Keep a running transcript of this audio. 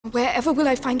Wherever will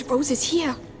I find roses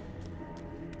here?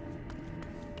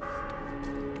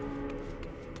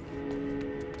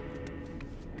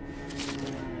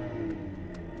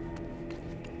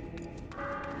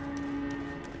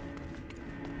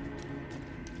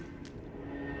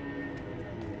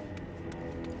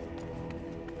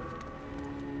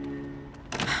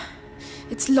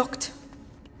 It's locked.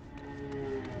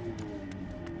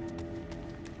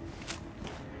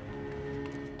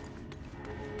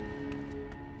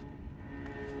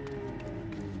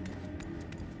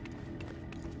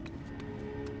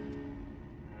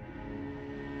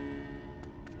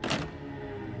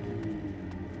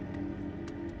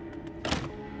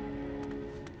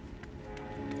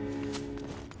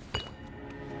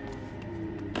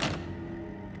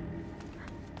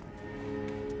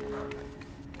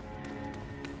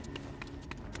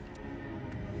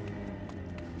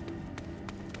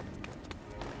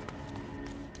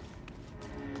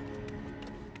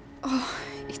 Oh,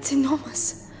 it's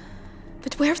enormous.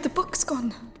 But where have the books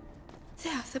gone?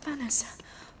 There, the banners.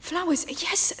 Flowers.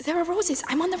 Yes, there are roses.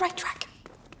 I'm on the right track.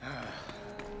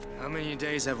 How many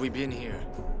days have we been here?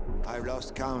 I've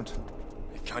lost count.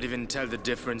 I can't even tell the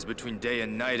difference between day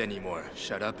and night anymore.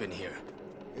 Shut up in here.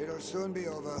 It'll soon be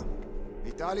over.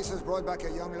 Vitalis has brought back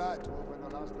a young lad to open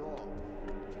the last door.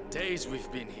 Days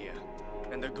we've been here,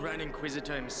 and the Grand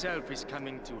Inquisitor himself is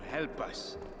coming to help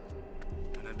us.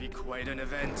 Gonna be quite an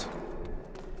event.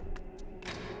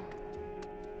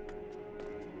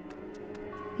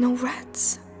 No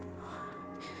rats.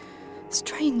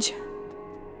 Strange.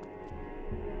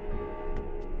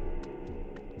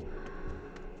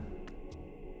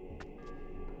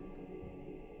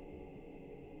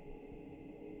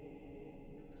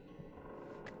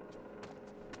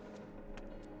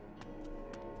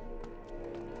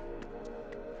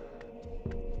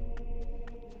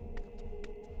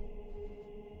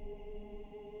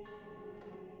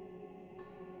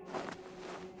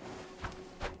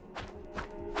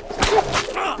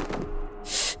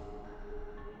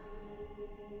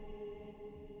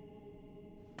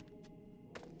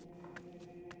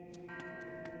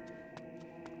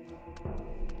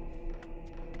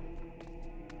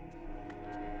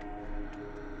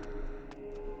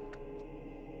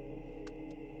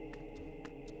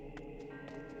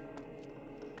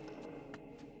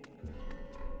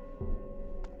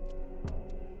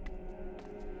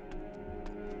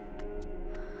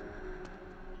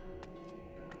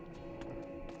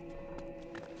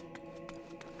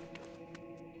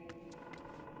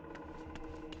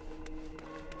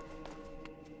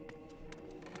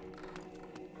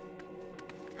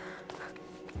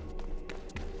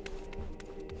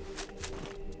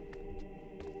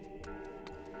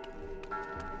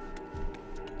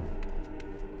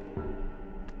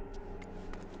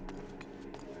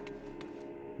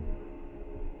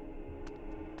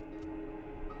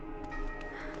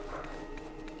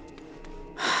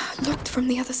 Locked from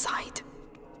the other side.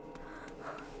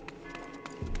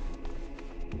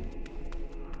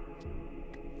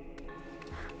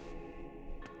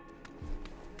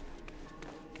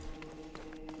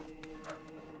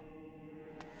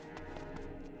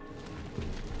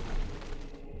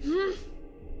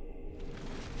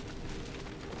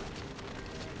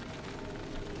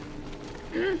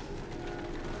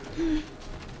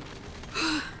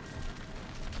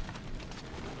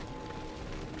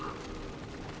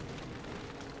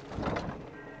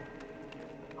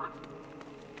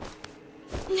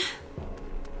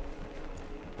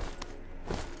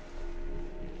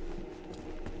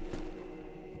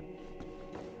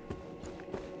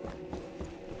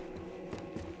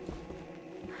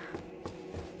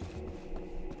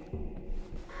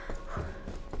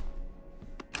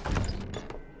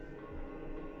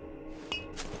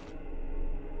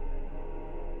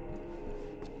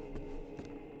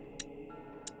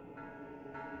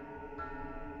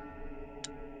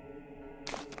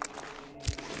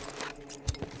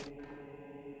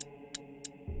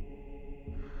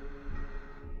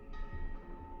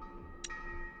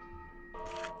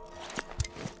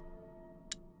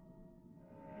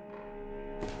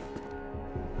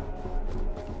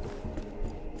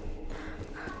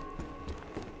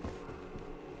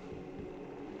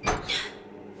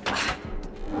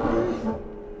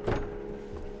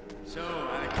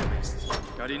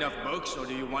 Got enough books, or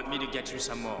do you want me to get you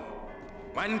some more?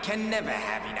 One can never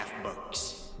have enough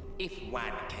books, if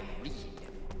one can read.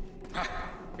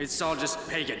 Ha! It's all just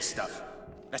pagan stuff.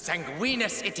 The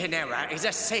Sanguinus Itinera is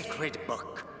a sacred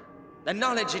book. The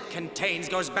knowledge it contains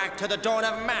goes back to the dawn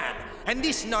of man, and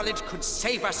this knowledge could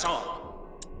save us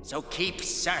all. So keep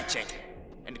searching,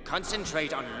 and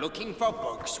concentrate on looking for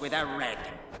books with a red.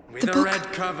 With The a book. red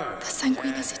cover. The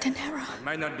Sanguinis Itinera. I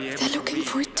might not be able They're to looking read,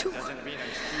 for it but too. doesn't mean I'm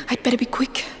stupid. I'd better be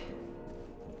quick.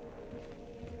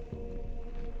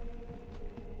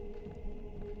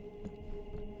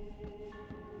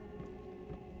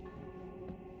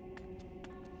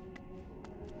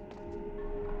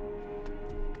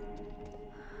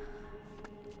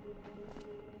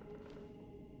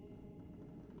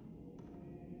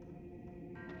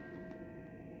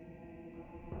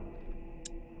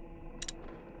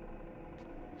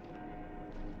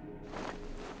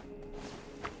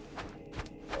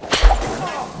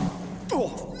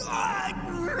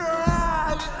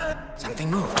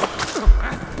 Something moved.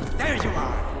 There you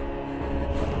are.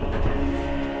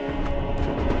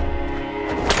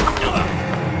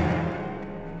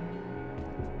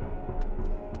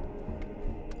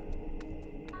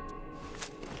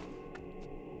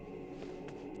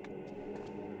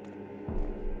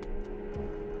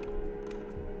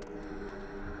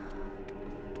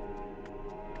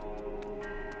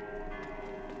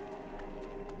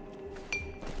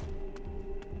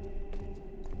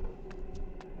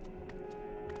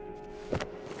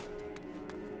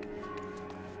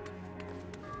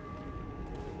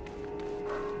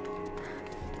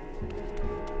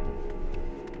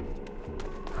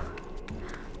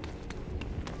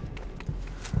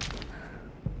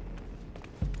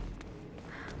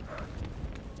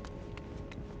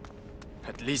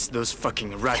 At least those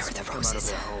fucking rats There are the will come out of roses.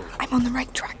 their hole. I'm on the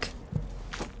right track.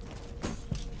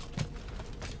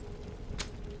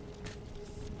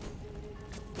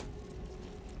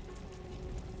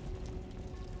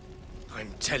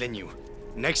 I'm telling you,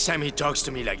 next time he talks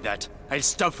to me like that, I'll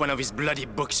stuff one of his bloody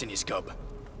books in his gob.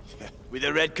 With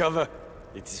a red cover?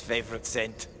 It's his favorite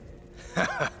scent.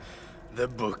 The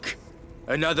book.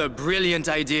 Another brilliant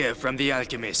idea from the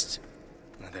alchemist.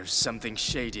 There's something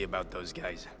shady about those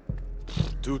guys.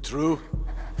 Too true.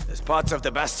 There's parts of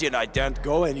the Bastion I daren't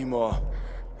go anymore.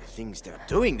 The things they're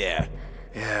doing there.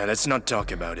 Yeah, let's not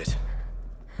talk about it.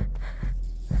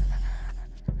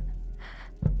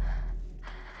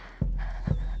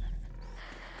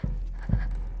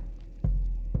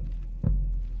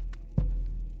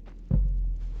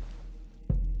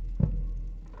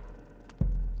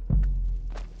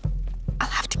 I'll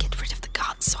have to get rid of the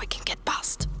guards so I can get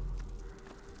past.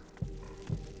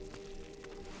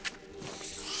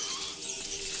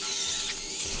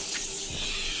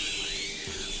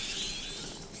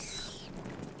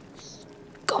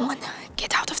 Go on,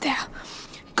 get out of there.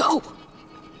 Go!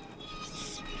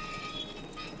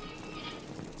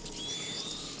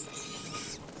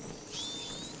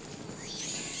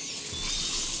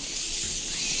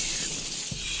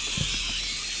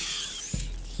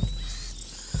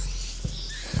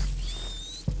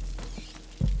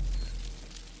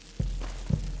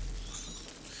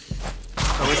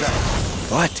 How was that?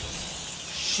 What?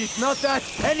 Shit, not that!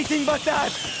 Anything but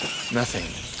that! Nothing.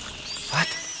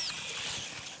 What?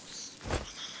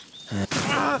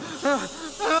 Now,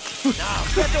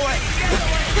 get away! Get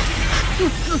away!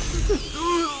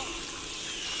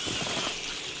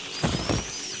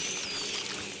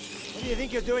 What do you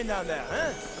think you're doing down there,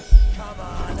 huh? Come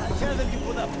on, I tell them you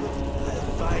put up. I'll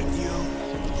find you.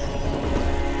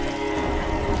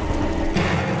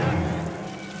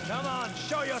 Come on,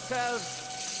 show yourselves!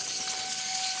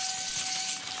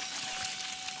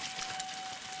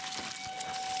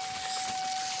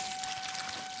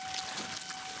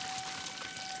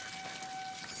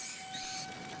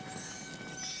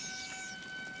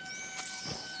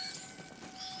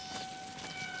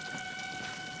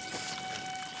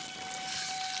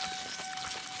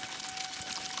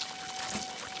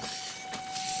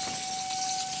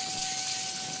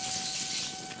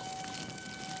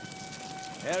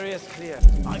 Area's clear.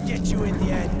 I'll get you in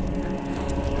the end.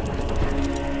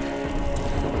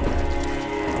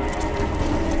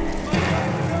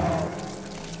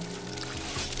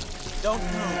 Don't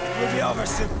move. We'll be over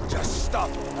soon. Just stop.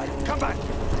 Come back.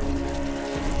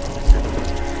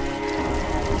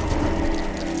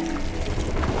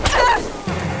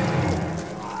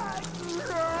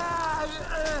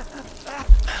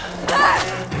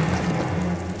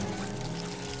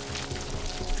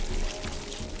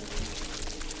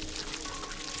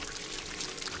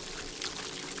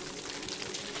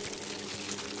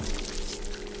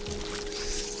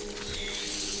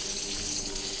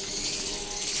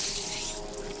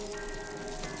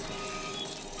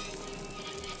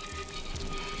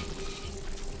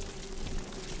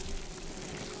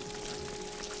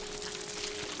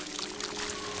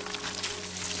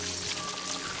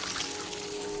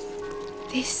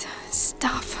 This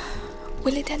stuff,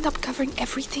 will it end up covering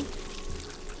everything?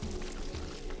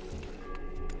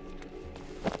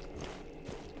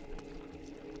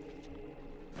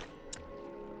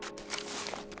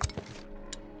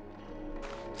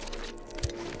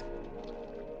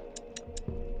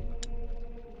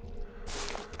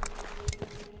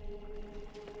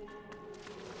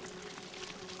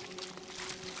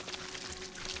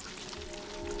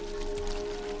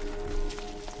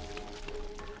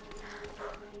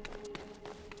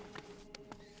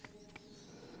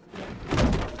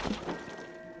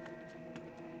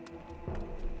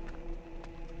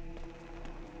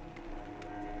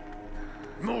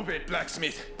 Move it,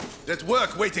 blacksmith. There's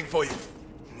work waiting for you.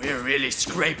 We're really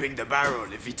scraping the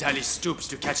barrel if Vitaly stoops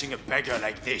to catching a beggar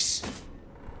like this.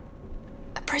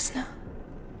 A prisoner.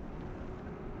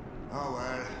 Oh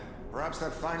well, perhaps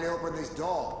they'll finally open this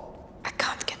door. I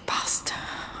can't get past.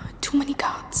 Too many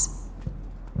guards.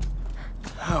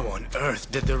 How on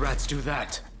earth did the rats do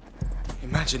that?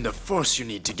 Imagine the force you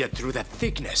need to get through that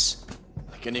thickness.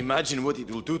 I can imagine what it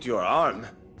will do to your arm.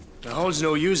 The hole's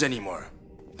no use anymore.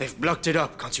 They've blocked it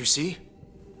up, can't you see?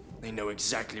 They know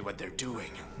exactly what they're doing,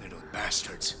 little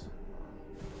bastards.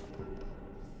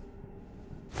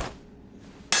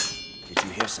 Did you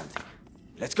hear something?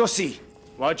 Let's go see.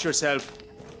 Watch yourself.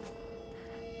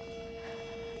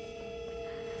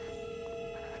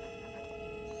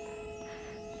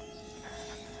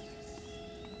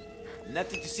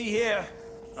 Nothing to see here.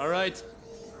 All right.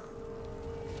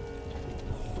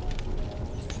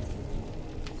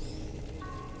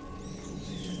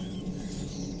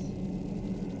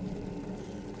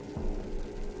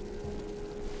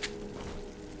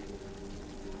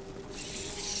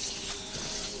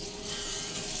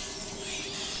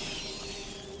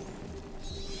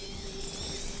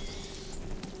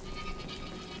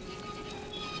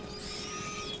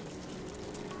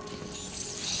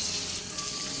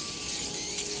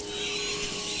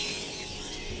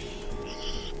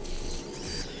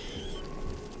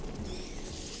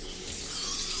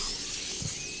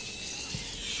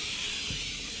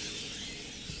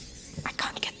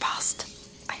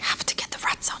 I have to get the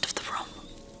rats out of the room.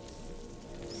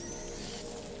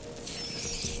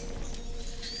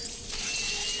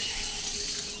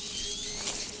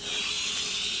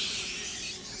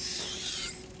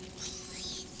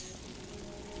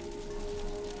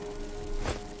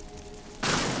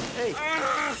 Hey!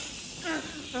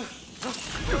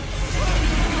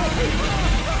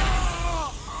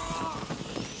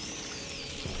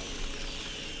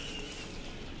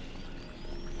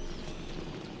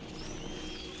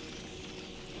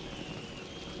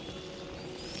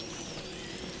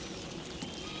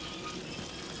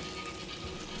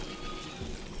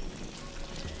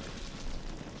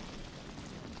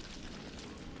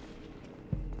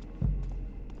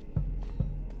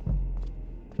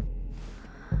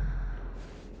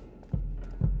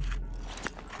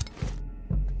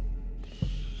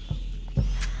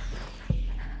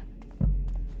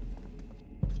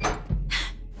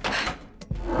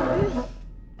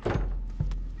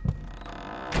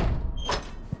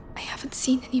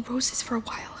 Seen any roses for a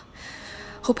while.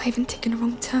 Hope I haven't taken a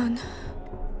wrong turn.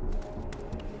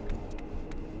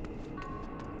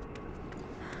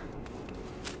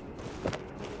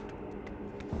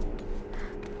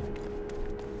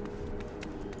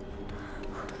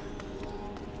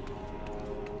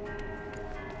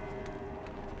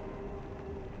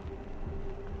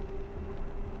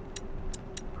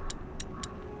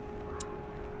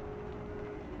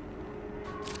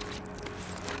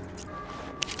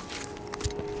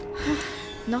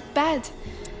 Not bad.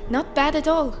 Not bad at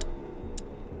all.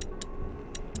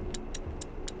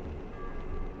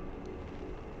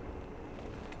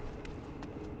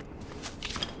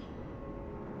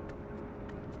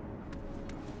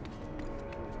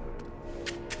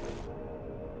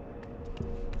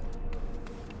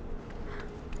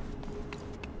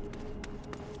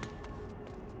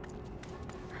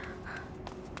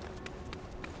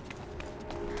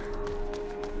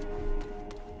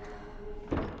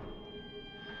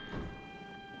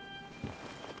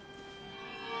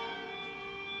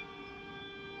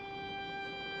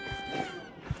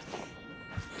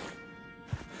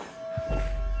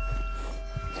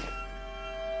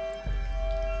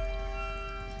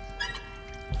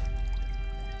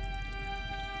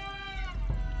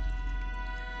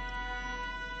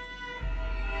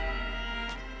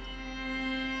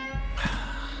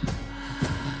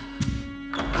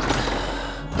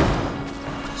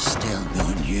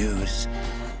 News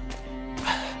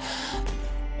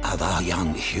of our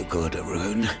young Hugo de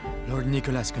Rune. Lord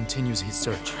Nicholas continues his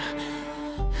search.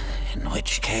 In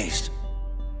which case,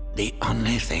 the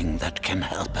only thing that can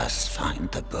help us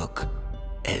find the book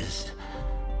is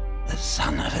the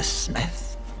son of a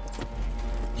smith.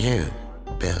 You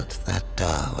built that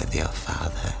door with your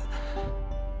father.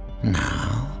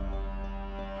 Now,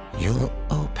 you'll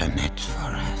open it for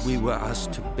us. We were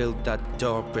asked to build that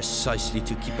door precisely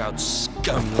to keep out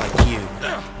scum like you.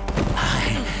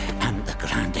 I am the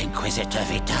Grand Inquisitor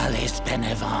Vitalis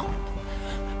Benevent.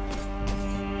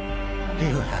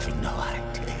 You have no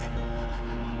idea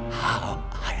how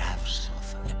I have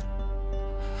suffered.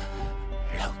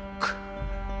 Look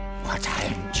what I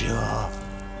endure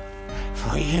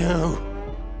for you.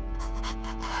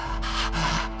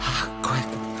 Quick.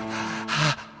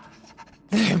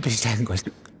 episanguis.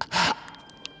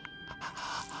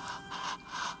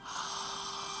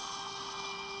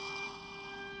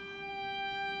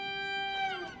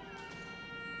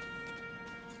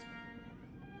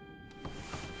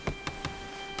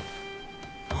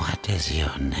 What is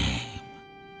your name,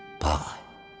 boy?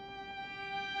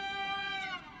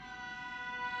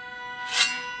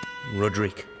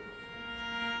 Roderick.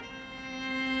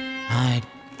 I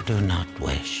do not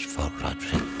wish for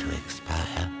Roderick to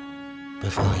expire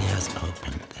before he has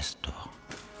opened this door.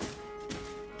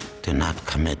 Do not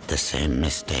commit the same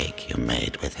mistake you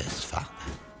made with his father.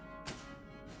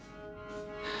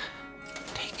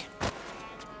 Take him.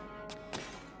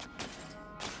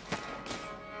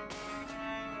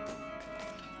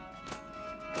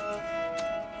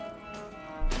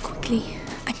 Quickly,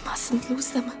 I mustn't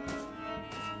lose them.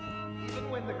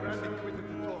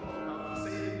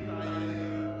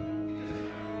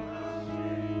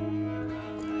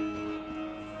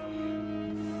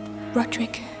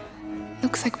 Roderick,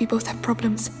 looks like we both have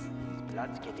problems.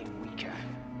 Blood's getting weaker.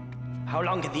 How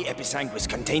long can the episanguis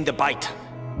contain the bite?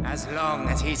 As long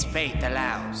as his fate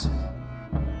allows.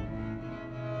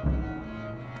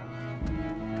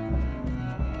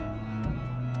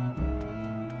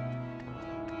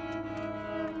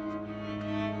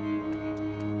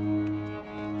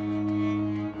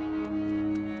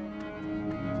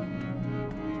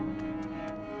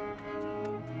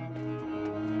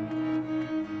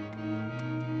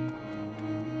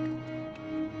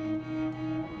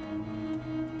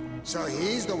 So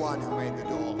he's the one who made the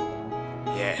door.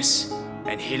 Yes,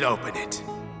 and he'll open it.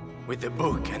 With the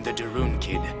book and the Darun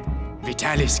kid,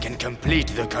 Vitalis can complete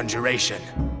the conjuration.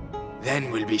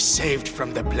 Then we'll be saved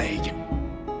from the plague.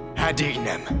 Ad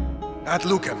ignem. At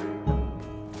Lucam.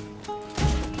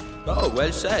 Oh,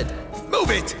 well said. Move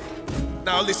it!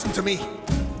 Now listen to me.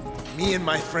 Me and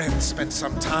my friends spent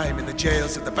some time in the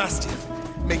jails of the Bastion,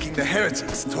 making the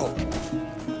heretics talk.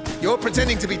 You're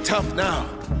pretending to be tough now,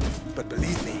 but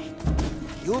believe me,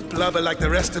 you'll blubber like the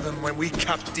rest of them when we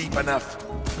cap deep enough.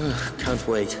 Can't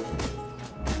wait.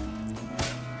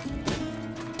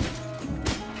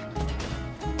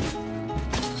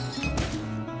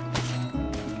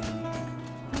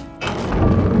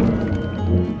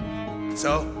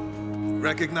 So,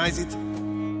 recognize it?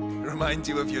 Remind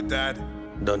you of your dad?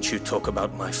 Don't you talk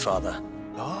about my father.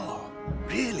 Oh,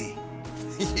 really?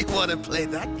 You want to play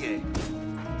that game?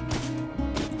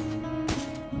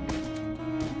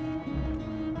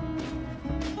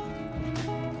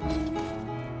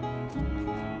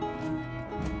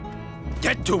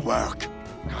 Get to work!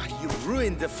 You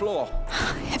ruined the floor.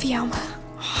 Heavy armor.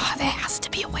 Oh, there has to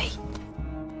be a way.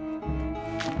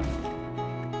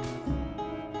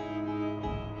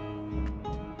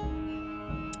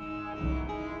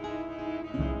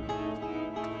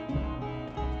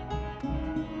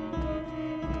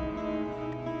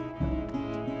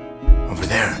 Over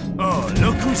there. Oh,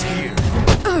 look who's here!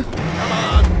 Come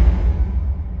on!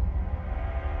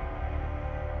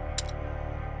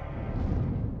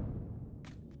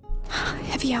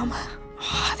 Heavy armor.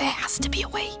 Oh, there has to be a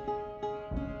way.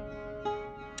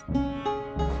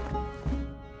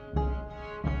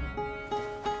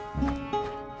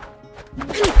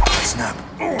 Snap.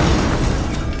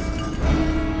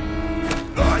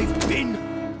 I've been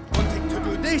wanting to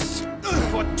do this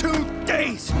for 2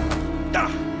 days.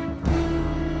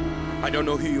 I don't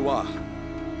know who you are,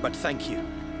 but thank you.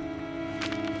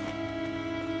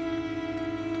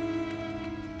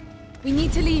 We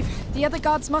need to leave. The other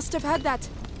guards must have heard that.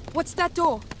 What's that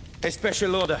door? A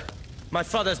special order. My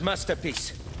father's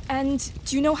masterpiece. And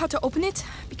do you know how to open it?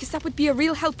 Because that would be a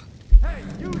real help. Hey,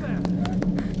 you there!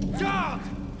 Guard!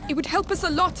 It would help us a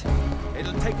lot.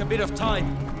 It'll take a bit of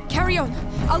time. Carry on.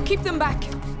 I'll keep them back.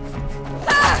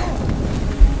 Ah!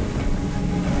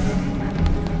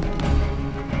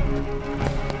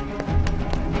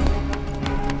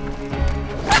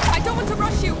 I don't want to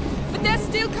rush you, but they're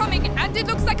still coming, and it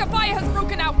looks like a fire has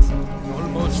broken out.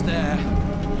 Almost there.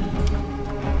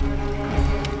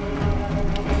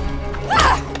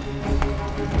 Ah!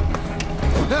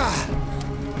 Ah!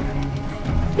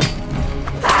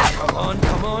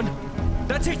 Come on.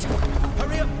 That's it.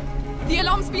 Hurry up. The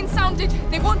alarm's been sounded.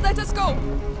 They won't let us go.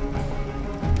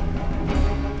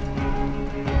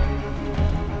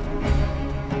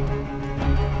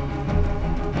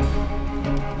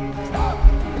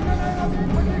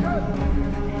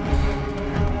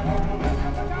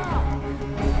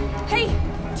 Hey,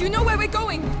 do you know where we're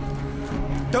going?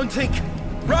 Don't think.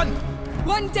 Run!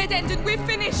 One dead end and we're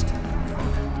finished.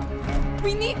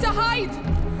 We need to hide.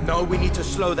 No, we need to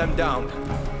slow them down.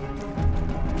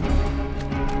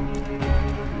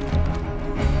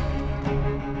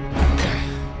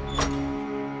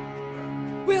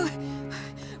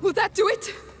 that do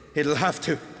it? It'll have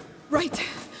to. Right.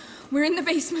 We're in the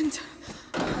basement.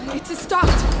 It's a start.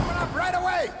 Open up right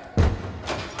away!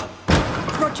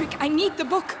 Roderick, I need the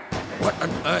book. What on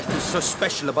earth is so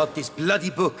special about this bloody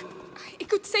book? It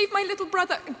could save my little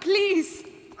brother. Please.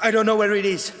 I don't know where it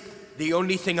is. The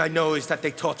only thing I know is that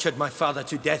they tortured my father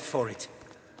to death for it.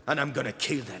 And I'm gonna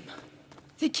kill them.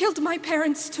 They killed my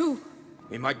parents too.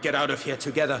 We might get out of here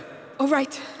together. All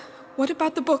right. What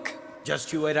about the book?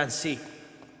 Just you wait and see.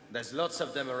 There's lots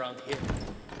of them around here.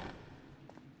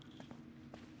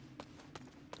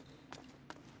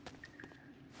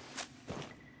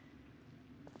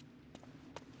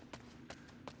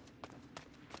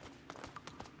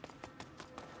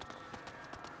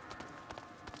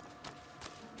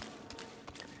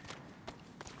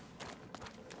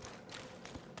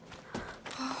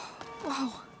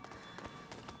 Wow.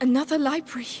 Another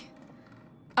library.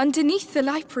 Underneath the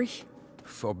library.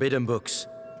 Forbidden books.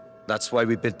 That's why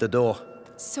we built the door.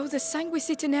 So the Sanguis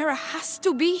Itinera has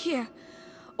to be here.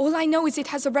 All I know is it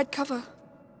has a red cover.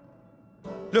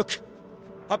 Look!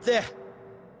 Up there!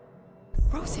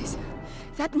 Roses.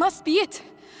 That must be it.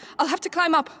 I'll have to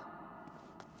climb up.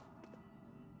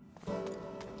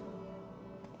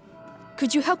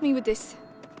 Could you help me with this?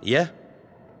 Yeah?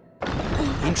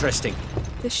 Interesting.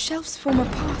 The shelves form a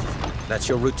path. That's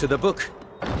your route to the book.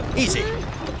 Easy!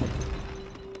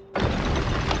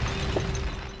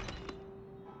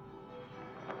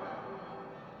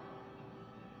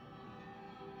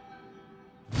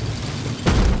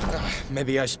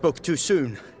 Maybe I spoke too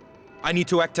soon. I need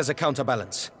to act as a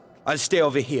counterbalance. I'll stay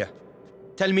over here.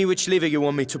 Tell me which lever you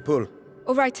want me to pull.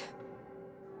 All right.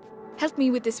 Help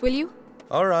me with this, will you?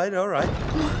 All right, all right.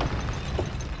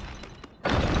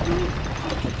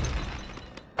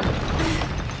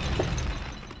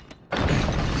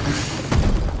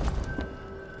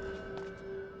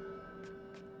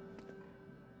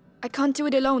 I can't do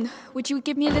it alone. Would you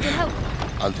give me a little help?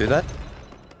 I'll do that.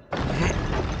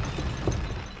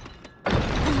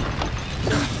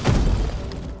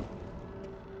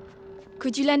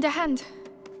 Could you lend a hand?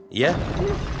 Yeah?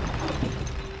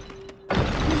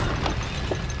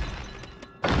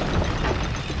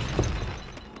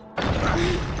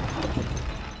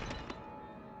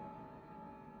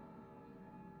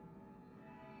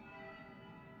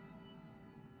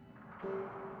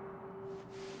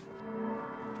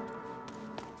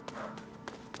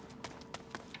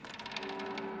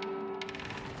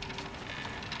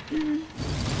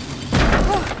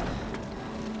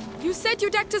 You said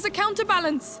you'd act as a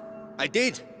counterbalance. I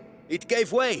did. It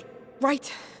gave way.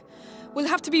 Right. We'll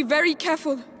have to be very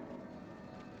careful.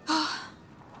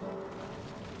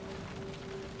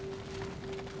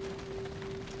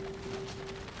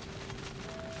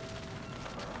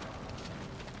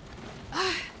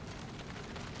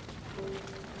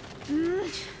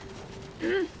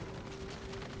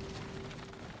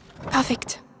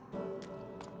 Perfect.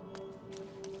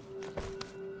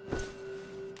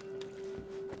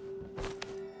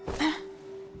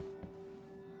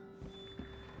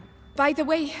 By the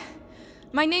way,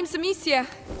 my name's Amicia,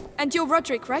 and you're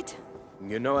Roderick, right?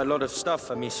 You know a lot of stuff,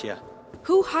 Amicia.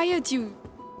 Who hired you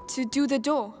to do the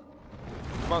door?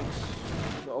 Monks,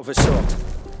 of a sort.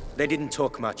 They didn't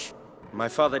talk much. My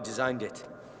father designed it.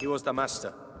 He was the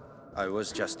master. I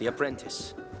was just the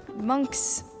apprentice.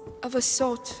 Monks of a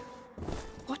sort,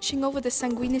 watching over the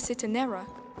Sanguinis Itinera.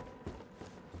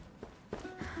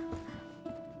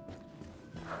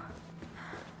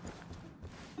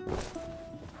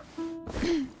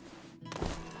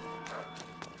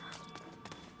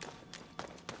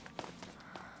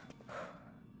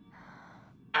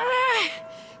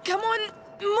 Come on,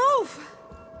 move!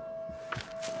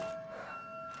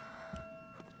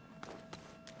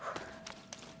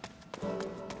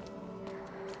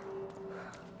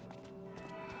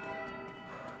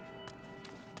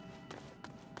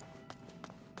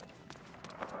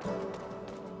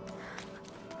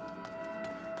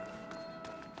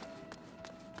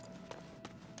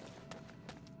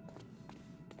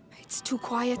 It's too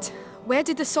quiet. Where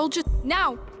did the soldier...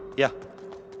 Now! Yeah.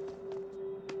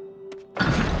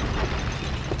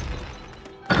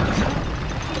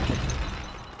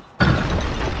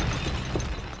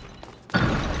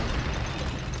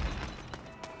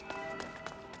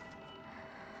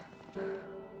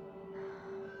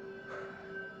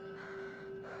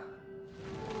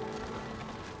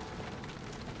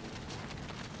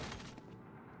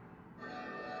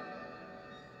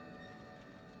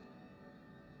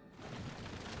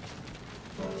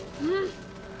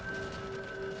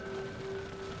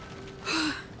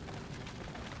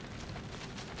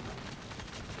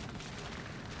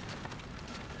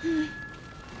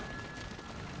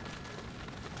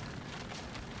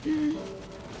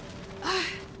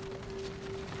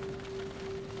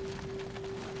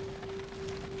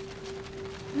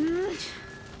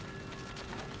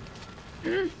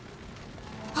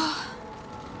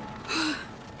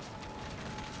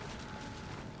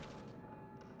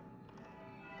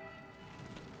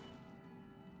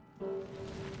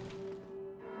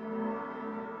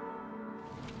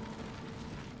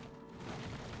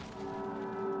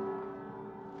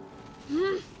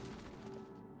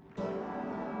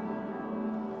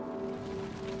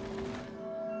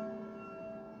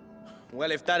 Well,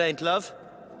 if that ain't love,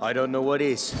 I don't know what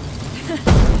is.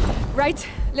 Right,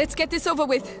 let's get this over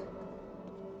with.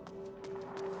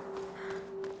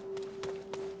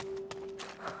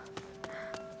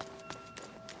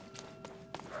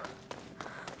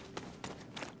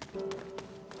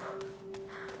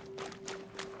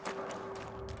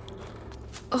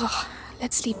 Oh,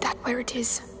 let's leave that where it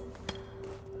is.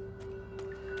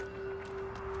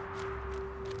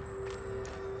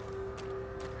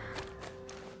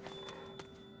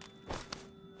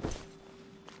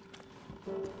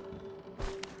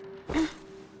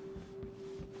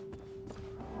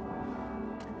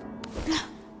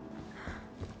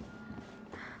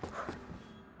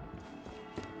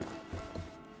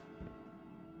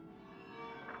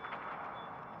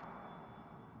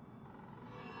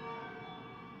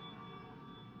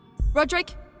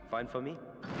 Roderick? Fine for me?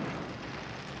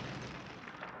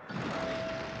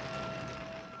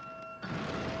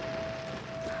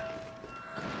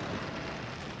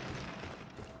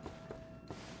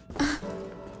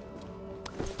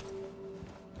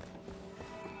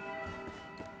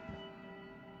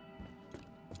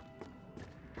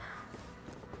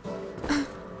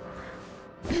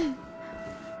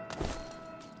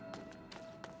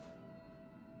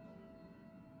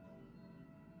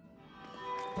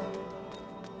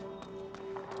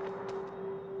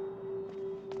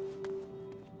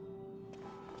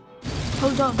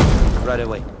 Hold on. Right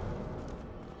away.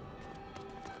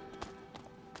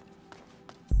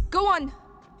 Go on.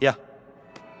 Yeah.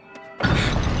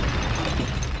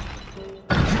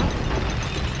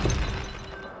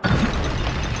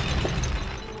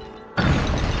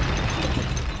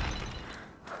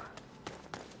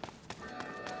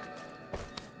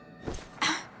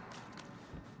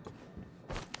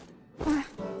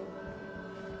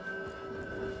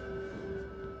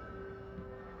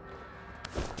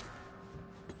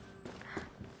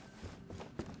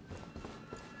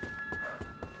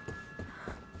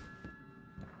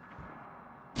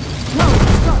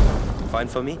 Fine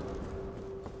for me?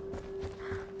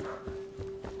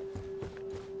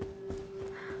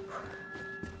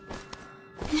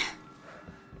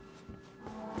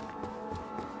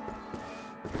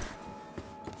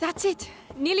 That's it.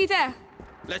 Nearly there.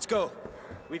 Let's go.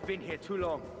 We've been here too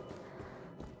long.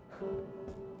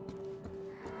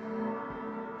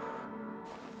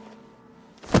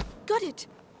 Got it.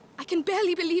 I can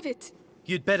barely believe it.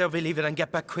 You'd better believe it and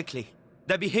get back quickly.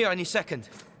 They'll be here any second.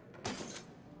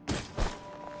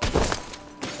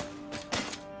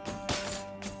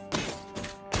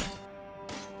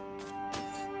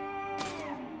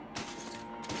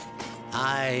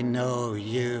 I know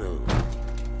you,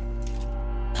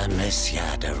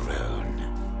 Amicia de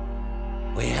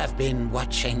Rune. We have been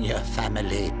watching your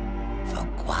family for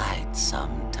quite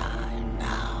some time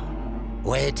now,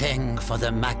 waiting for the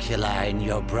macula in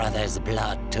your brother's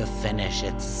blood to finish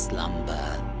its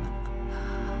slumber.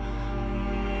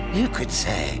 You could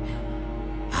say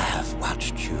I have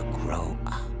watched you grow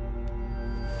up.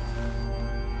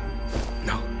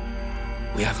 No,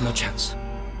 we have no chance.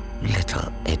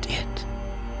 Little idiot.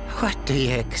 What do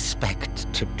you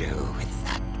expect to do with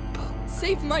that book?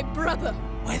 Save my brother.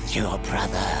 With your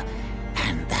brother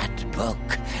and that book,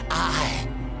 I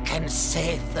can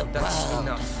save the That's world,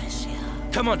 enough.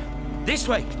 Amicia. Come on, this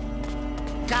way!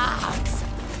 Guards!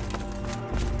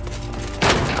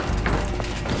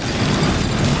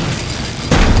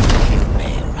 You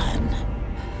may run,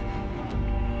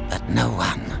 but no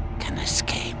one can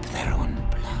escape their own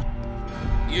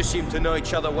blood. You seem to know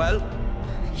each other well.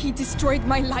 He destroyed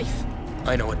my life.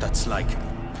 I know what that's like.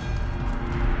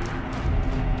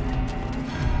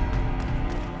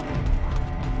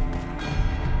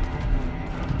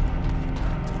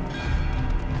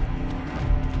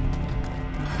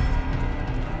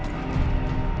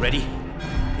 Ready?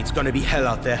 It's gonna be hell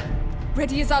out there.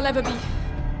 Ready as I'll ever be.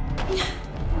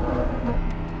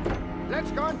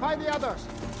 Let's go and find the others.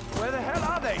 Where the hell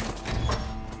are they?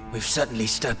 We've certainly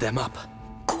stirred them up.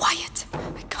 Quiet.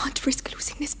 I can't risk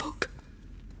losing this book.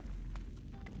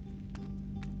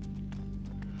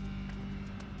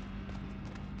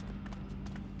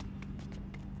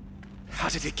 How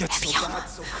did it get so Evian, bad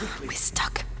so quickly? we're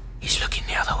stuck. He's looking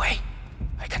the other way.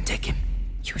 I can take him.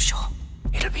 You sure?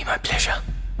 It'll be my pleasure.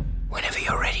 Whenever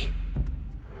you're ready.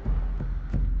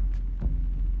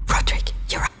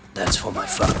 That's for my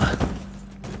father.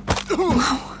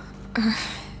 Wow.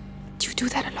 Do you do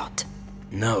that a lot?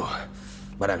 No,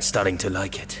 but I'm starting to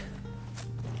like it.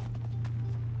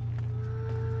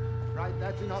 Right,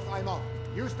 that's enough, Imo.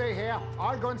 You stay here.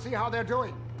 I'll go and see how they're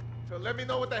doing. So let me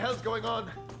know what the hell's going on.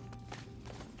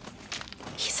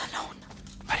 He's alone.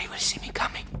 But he will see me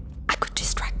coming. I could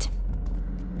distract him.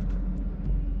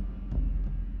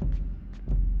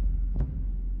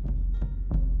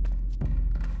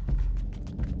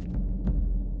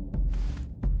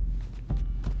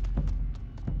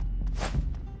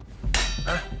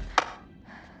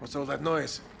 What's all that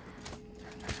noise?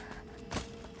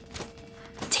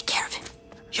 Take care of him.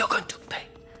 You're going to pay.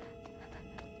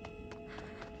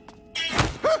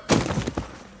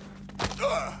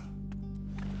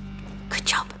 Good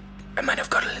job. I might have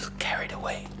got a little carried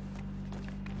away.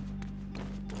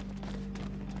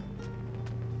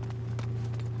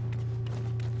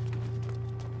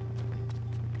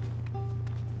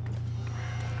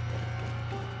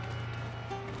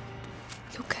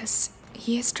 Lucas,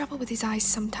 he has trouble with his eyes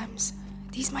sometimes.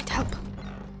 These might help.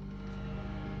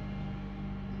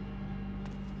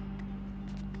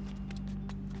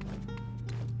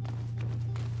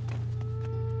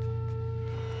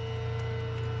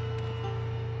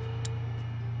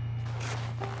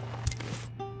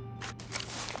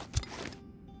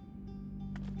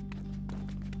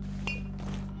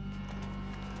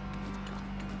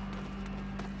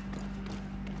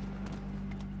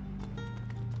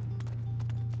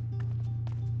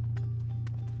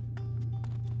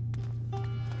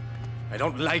 I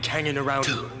don't like hanging around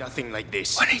doing nothing like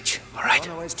this. One each, all right?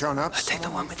 Don't always turn up. I'll take the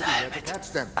one with the helmet.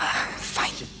 Catch them. Fine.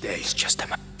 It's just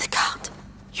a The card.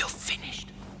 You're finished.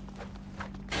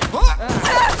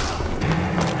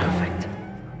 Perfect.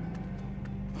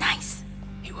 Nice.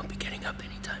 He won't be getting up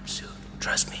anytime soon.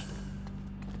 Trust me.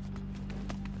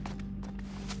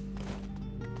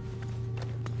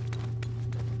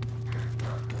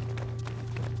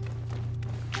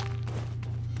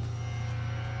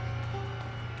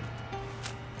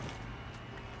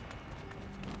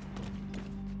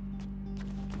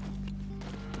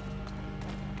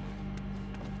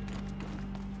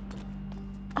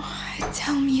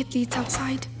 Tell me it leads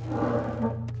outside.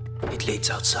 It leads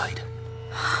outside.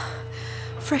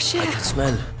 Fresh I air. can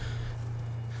smell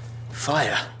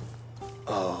fire.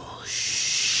 Oh,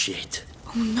 shit.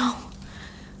 Oh no.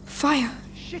 Fire.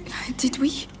 Shit! Did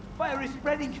we? Fire is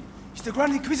spreading! Is the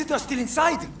Grand Inquisitor still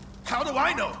inside? How do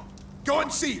I know? Go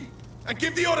and see, and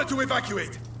give the order to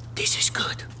evacuate. This is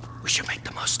good. We should make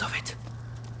the most of it.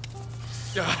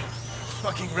 God,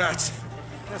 fucking rats.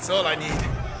 That's all I need.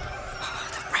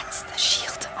 The rats, the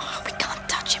shield. Oh, we can't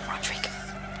touch him, Roderick.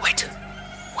 Wait.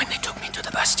 When they took me to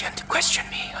the Bastion to question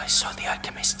me, I saw the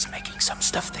alchemists making some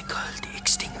stuff they called the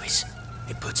Extinguish.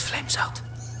 It puts flames out.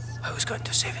 I was going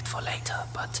to save it for later,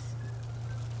 but...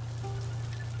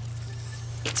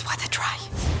 It's worth a try.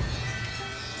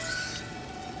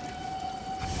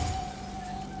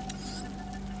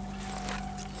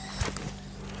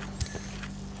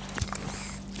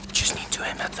 just need to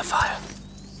aim at the fire.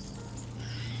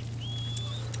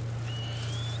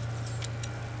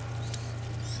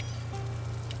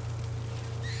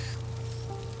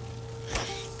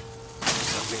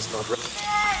 Something's not right.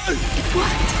 It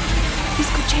worked. This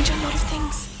could change a lot of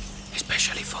things.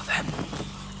 Especially for them.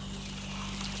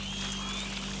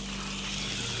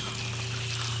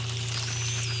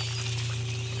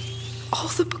 All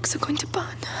the books are going to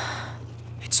burn.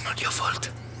 It's not your fault.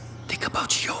 Think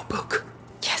about your book.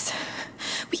 Yes.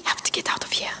 We have to get out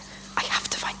of here. I have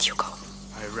to find Hugo.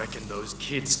 I reckon those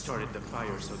kids started the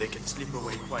fire so they can slip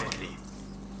away quietly.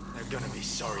 They're gonna be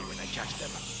sorry when I catch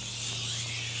them.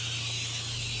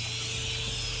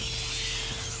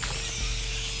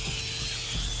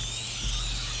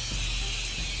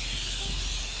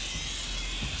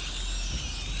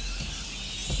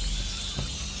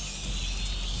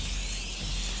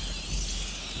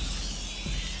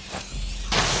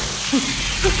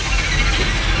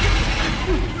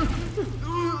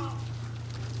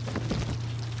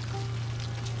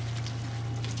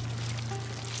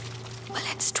 We'll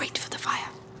head straight for the fire.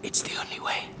 It's the only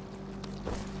way.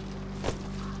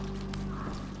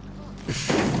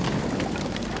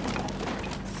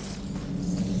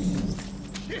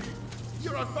 Shit!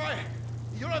 You're on fire!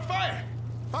 You're on fire!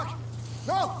 Fuck!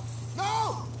 No!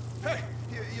 No! Hey,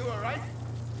 you all right?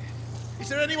 Is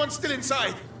there anyone still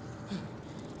inside?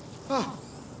 Oh.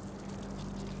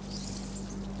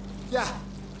 Yeah,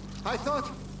 I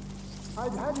thought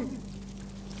I'd had it.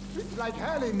 It's like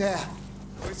hell in there.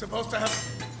 We're supposed to have...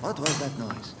 What was that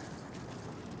noise?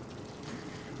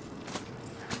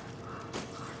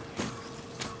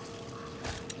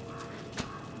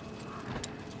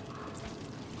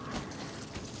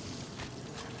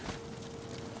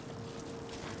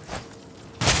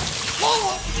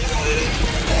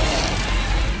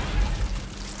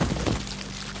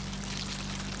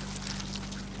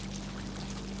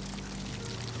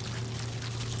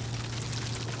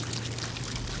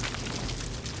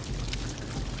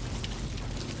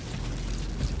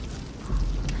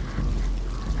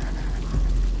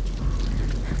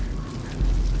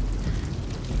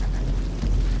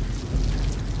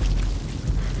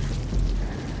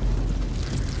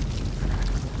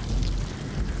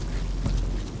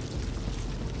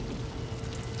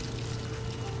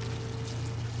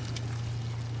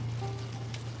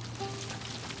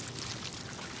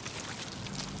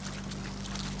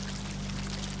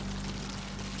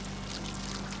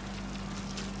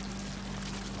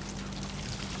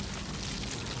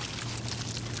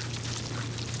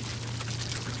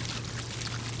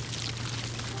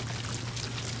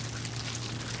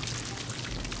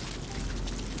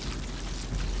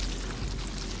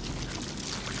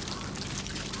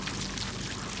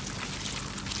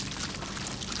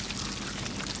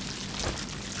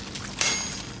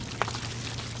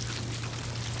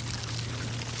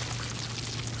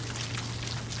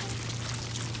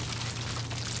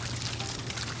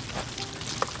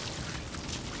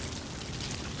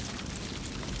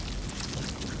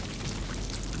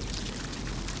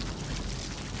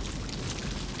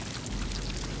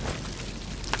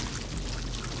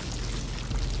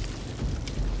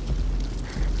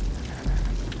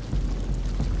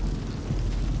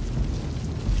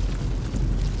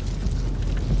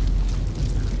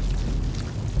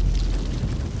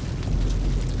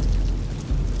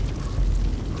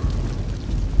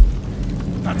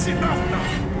 It's enough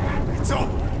now. It's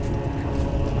all.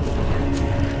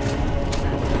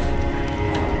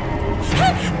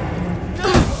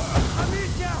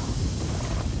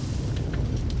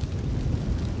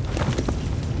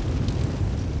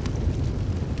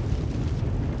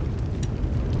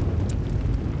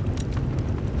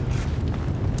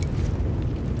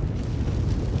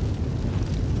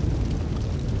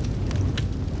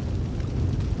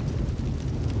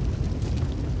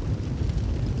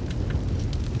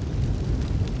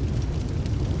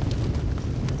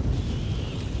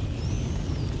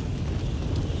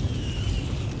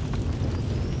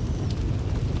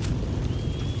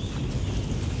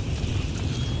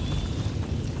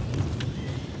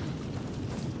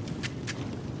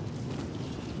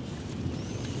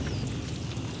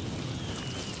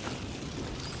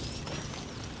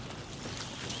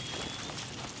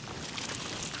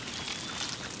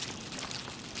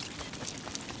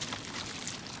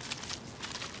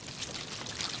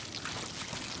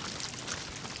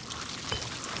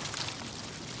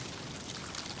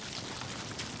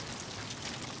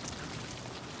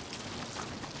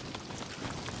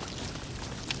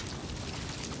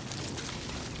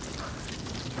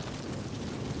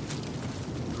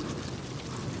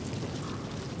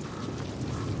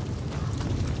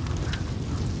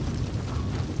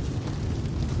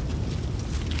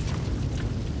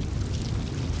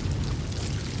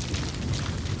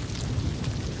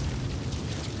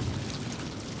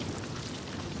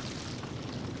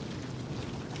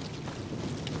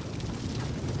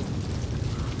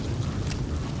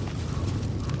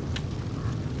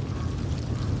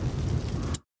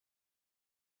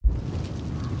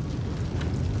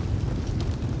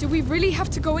 Do we really have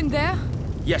to go in there?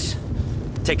 Yes.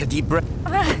 Take a deep breath.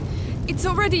 It's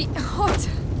already hot.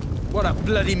 What a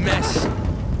bloody mess.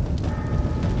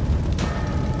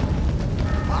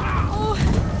 Oh,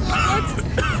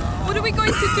 what are we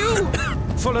going to do?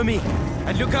 Follow me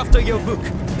and look after your book.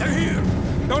 They're here.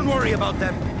 Don't worry about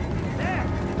them. There,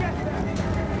 get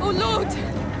them. Oh, Lord.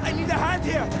 I need a hand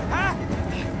here, huh?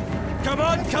 Come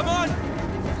on, come on.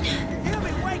 Hear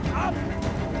me, wake up.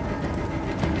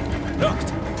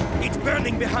 Locked. It's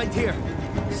burning behind here.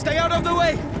 Stay out of the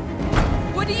way.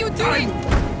 What are you doing?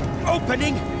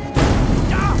 Opening.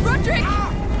 Roderick!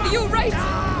 Are you right?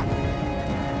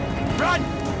 Run!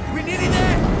 We need it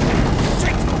there!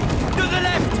 Shit! To the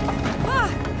left!